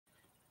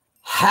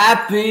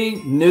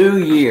Happy New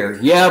Year.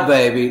 Yeah,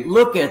 baby.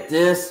 Look at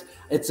this.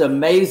 It's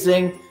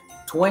amazing.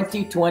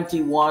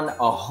 2021, a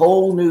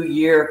whole new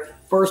year.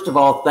 First of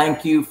all,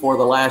 thank you for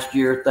the last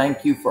year.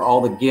 Thank you for all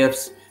the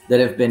gifts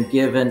that have been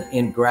given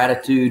in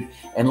gratitude.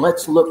 And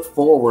let's look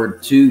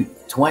forward to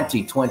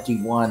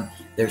 2021.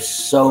 There's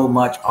so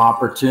much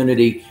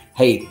opportunity.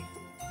 Hey,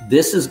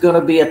 this is going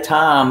to be a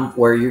time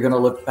where you're going to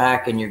look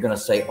back and you're going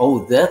to say,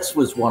 oh, this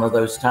was one of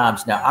those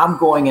times. Now, I'm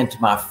going into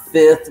my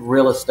 5th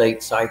real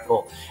estate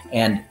cycle,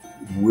 and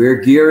we're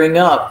gearing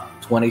up.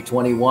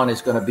 2021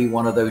 is going to be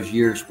one of those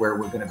years where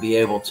we're going to be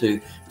able to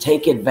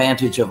take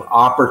advantage of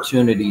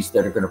opportunities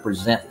that are going to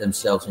present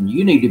themselves. And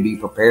you need to be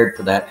prepared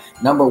for that.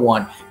 Number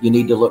one, you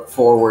need to look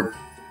forward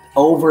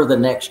over the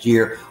next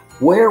year.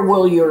 Where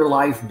will your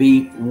life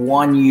be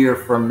 1 year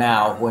from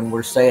now when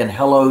we're saying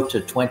hello to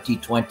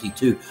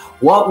 2022?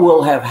 What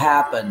will have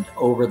happened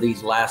over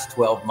these last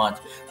 12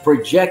 months?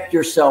 Project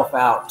yourself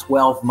out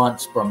 12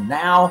 months from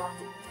now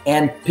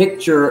and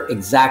picture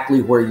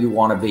exactly where you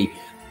want to be.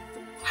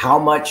 How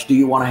much do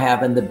you want to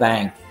have in the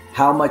bank?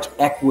 How much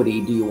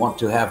equity do you want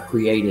to have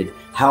created?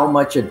 How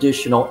much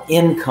additional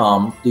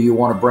income do you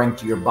want to bring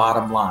to your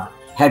bottom line?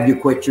 Have you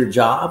quit your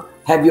job?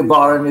 Have you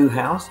bought a new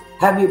house?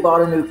 Have you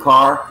bought a new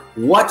car?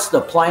 What's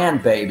the plan,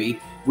 baby?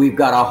 We've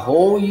got a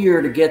whole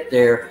year to get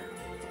there,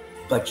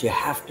 but you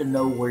have to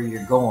know where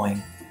you're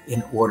going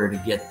in order to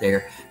get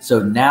there. So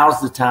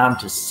now's the time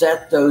to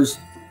set those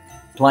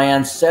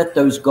plans, set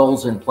those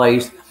goals in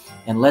place,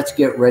 and let's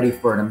get ready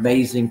for an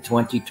amazing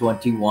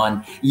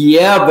 2021.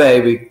 Yeah,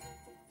 baby.